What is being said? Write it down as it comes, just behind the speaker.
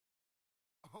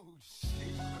Hey,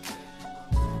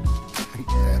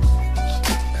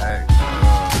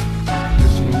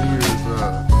 this one here is for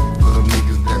them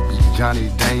niggas that be Johnny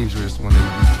Dangerous when they be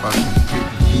fucking 50.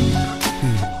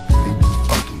 They be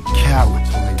fucking cowards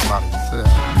when they by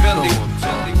themselves. You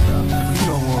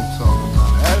know what I'm talking about.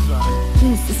 That's right.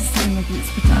 This is Cinema Beats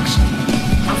production.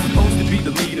 I'm supposed to be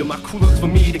the leader, my crew looks for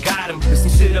me to guide them. Listen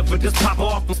shit up, but just pop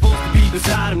off, I'm supposed to be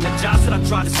beside him. That job said I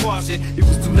tried to squash it, it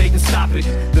was too late to stop it.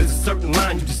 There's a certain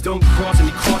line you just don't cross, and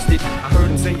he crossed it. I heard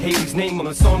him say Haley's name on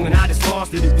a song and I just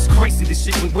lost it. It was crazy, this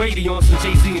shit went weighty on some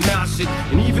Jay-Z and Nas shit.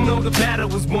 And even though the battle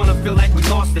was won, I feel like we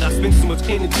lost it. I spent so much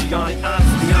energy on it,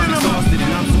 honestly I'm exhausted.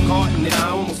 And I'm so caught in it, I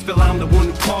almost feel I'm the one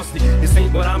who caused it. This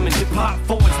ain't what I'm in hip-hop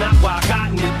for, it's not why I got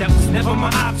in it. That was never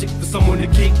my object, for someone to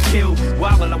get killed.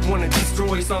 Why would I wanna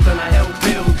destroy something I helped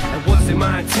build? That wasn't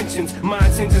my intentions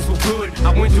were good.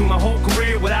 I went through my whole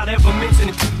career without ever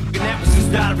mentioning it. And that was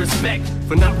just out of respect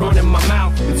for not running my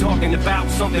mouth and talking about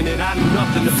something that I knew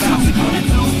nothing about. What you gonna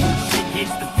do when shit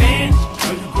hits the fan?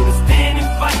 Are you gonna stand and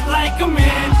fight like a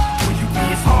man? Will you be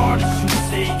as hard as you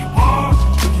say you are?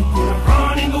 Are you gonna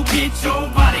run and go get your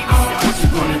bodyguard? What you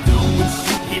gonna do when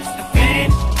shit hits the fan?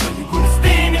 Are you gonna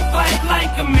stand and fight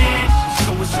like a man?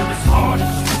 So it's sure as hard as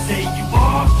you say you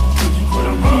are. Are you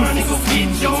gonna run and go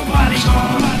get your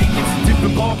bodyguard? It's a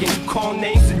different ballgame, you call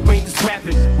names and you ain't just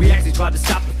rapping. We actually tried to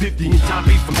stop the 50 and John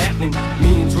B from happening.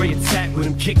 Me and Dre attacked with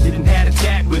him, kicked it and had a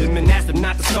chat with him and asked him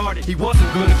not to start it. He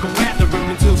wasn't gonna go after him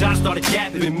until John started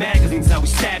gathering magazines, how we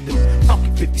stabbed him.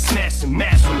 Fucking 50 smashed him,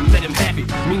 mash on him, let him have it.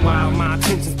 Meanwhile, my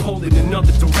attention's pulled in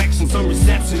another direction. Some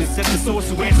receptionist at the source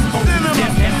who answers phone to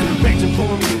death has an erection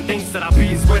for me and thinks that I'll be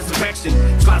his resurrection.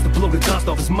 Tries to blow the dust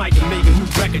off his mic and make a new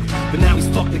record, but now he's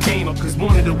fucked the game up, cause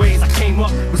one of the ways I came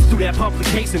up was through that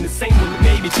publication. The same one that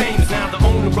made me famous, now the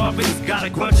owner of it has got a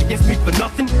grudge against me for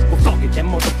nothing. Well fuck it, that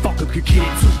motherfucker could get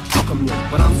it too. Fuck him, yo.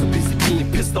 But I'm so busy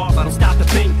being pissed off, I don't stop to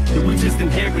think that we just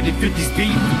inherited 50's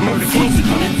beat. Murder Kings. What you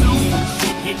gonna do when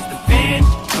shit hits the fan?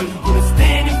 Are you gonna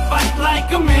stand and fight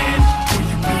like a man? Will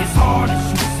you be as hard as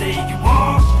you say you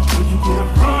are? Are you gonna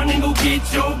run and go get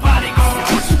your bodyguard?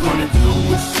 What you gonna do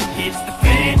when shit hits the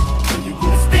fan? Are you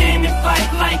gonna stand and fight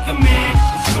like a man?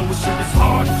 So it's sure as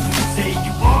hard as you say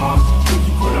you are. Are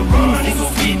you gonna run and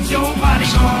go get your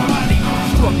bodyguard?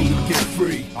 Struggle to get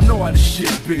free, I know how this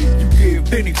shit be. You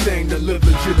give anything to live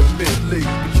legitimately,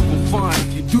 but you will find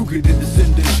if you do get in this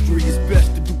industry, it's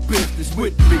best to do business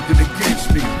with me than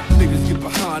against me. Niggas get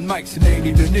behind mics and ain't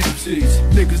even MCs.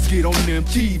 Niggas get on them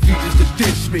TV just to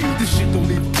ditch me. This shit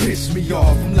don't even piss me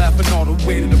off. I'm laughing all the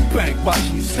way to the bank,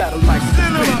 watching you satellites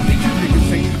in the Bentley. You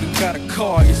niggas ain't even got a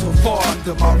car, you're so far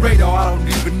under my radar, I don't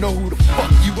even know who the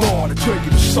fuck you are. To tell you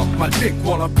to suck my dick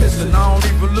while I'm pissing, I don't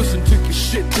even listen to your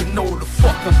shit to know who the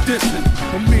fuck I'm dissing.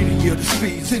 And many of the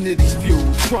speeds into these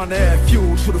views, trying to add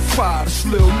fuel to the fire. This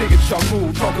little nigga y'all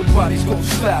move, talking about he's gonna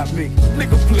slap me.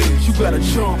 Nigga please, you gotta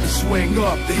jump and swing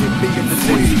up to hit me in the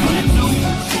knee. What you gonna do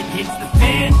when shit hits the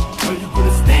fan? Are you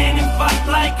gonna stand and fight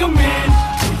like a man?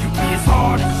 Will you be as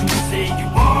hard as you say you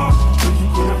are? Are you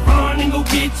gonna run and go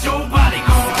get your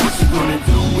bodyguard? What you gonna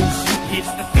do when shit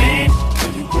hits the fan?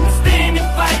 Are you gonna stand and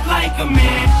fight like a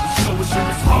man? So it's sure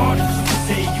as hard as you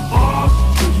say you are.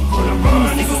 Are you gonna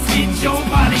run and go get your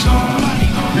bodyguard?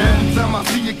 Every time I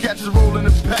see you catch a roll in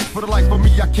the pack, for the life of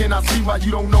me I cannot see why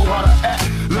you don't know how to act.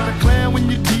 Let a clan when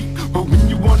you're deep, but when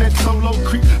you on that solo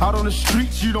creep out on the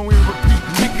streets, you don't hear repeat.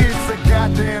 Nigga, it's a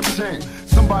goddamn shame.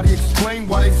 Somebody explain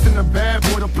why they send a bad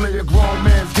boy to play a grown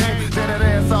man's game. Tear that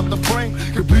ass out the frame,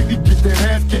 completely get that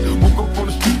ass kicked. Woke up on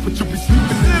the street, but you be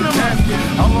sleeping in the casket.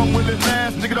 How long will it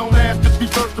last? Nigga, don't ask, just be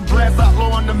first to blast.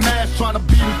 Outlaw on the mask, trying to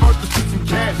be the first to see some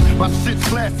cash. My shit's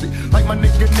classic, like my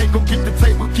nigga Nate, go get the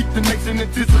table, keep the nation in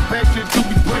anticipation till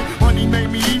we break. Money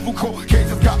made me evil, cold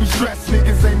cases got me stressed.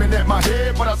 Niggas aiming at my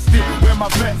head, but I still wear my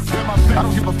vest. I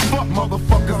don't give a fuck,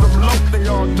 motherfuckers, I'm low. They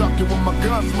all ducking when my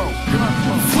gun smoke.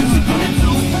 What you gonna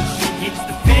do when shit hits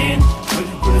the fan? Are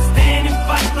you gonna stand and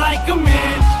fight like a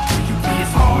man? Will you be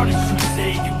as hard as you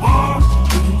say you are?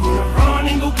 Are you gonna run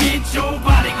and go get your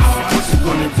bodyguard? What you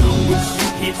gonna do when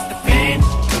shit hits the fan?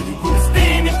 Are you gonna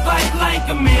stand and fight like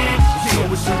a man? So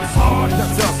it's sure as hard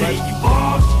as you say you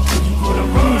are. Are you gonna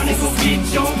run and go get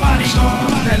your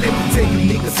bodyguard? Now let me tell you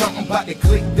niggas something about the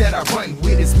clique that I run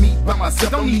with. It's me by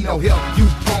myself, don't need no help. You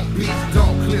punk bitch,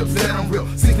 dumb clips that I'm real.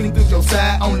 Sickening through your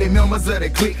side, only members of the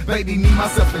clique. Baby, me,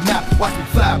 myself, and I. Watch me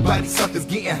fly by these suckers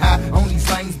getting high. On these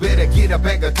lanes, better get a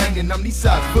bag of thing. And I'm these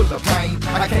sides full of pain.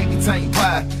 I can't be tamed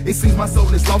by. It seems my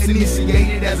soul is lost,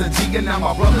 initiated as a G. And now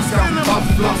my brothers come off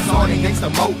the floor, on and gangsta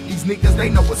mode. These niggas, they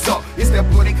know what's up. It's that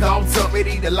boy they call up,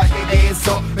 ready to light their ass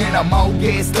up. Man, I'm all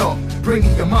gassed up.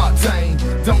 Bringing your Martine.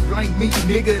 Don't blame ain't me,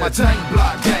 nigga. My chain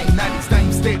block gang, 90s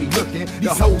thing steady looking.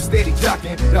 The whole steady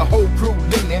jocking, the whole crew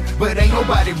leaning. But ain't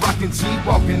nobody rocking G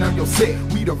walking on your set.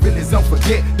 We the realest, don't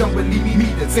forget. Don't believe me,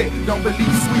 meet the tech. Don't believe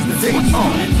me, squeeze the tech.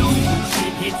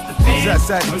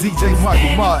 Shouts out to DJ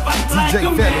Marky Mark, DJ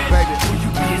Veli, baby.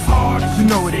 You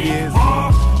know what it is.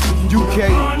 UK,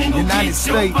 United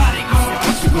States,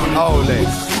 all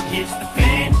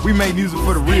that. We make music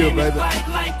for the real, baby.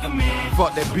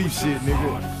 Fuck that beef shit,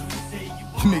 nigga.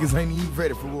 You niggas ain't even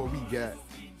ready for what we got.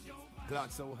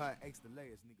 Glock so hot, extra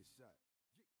layers, nigga.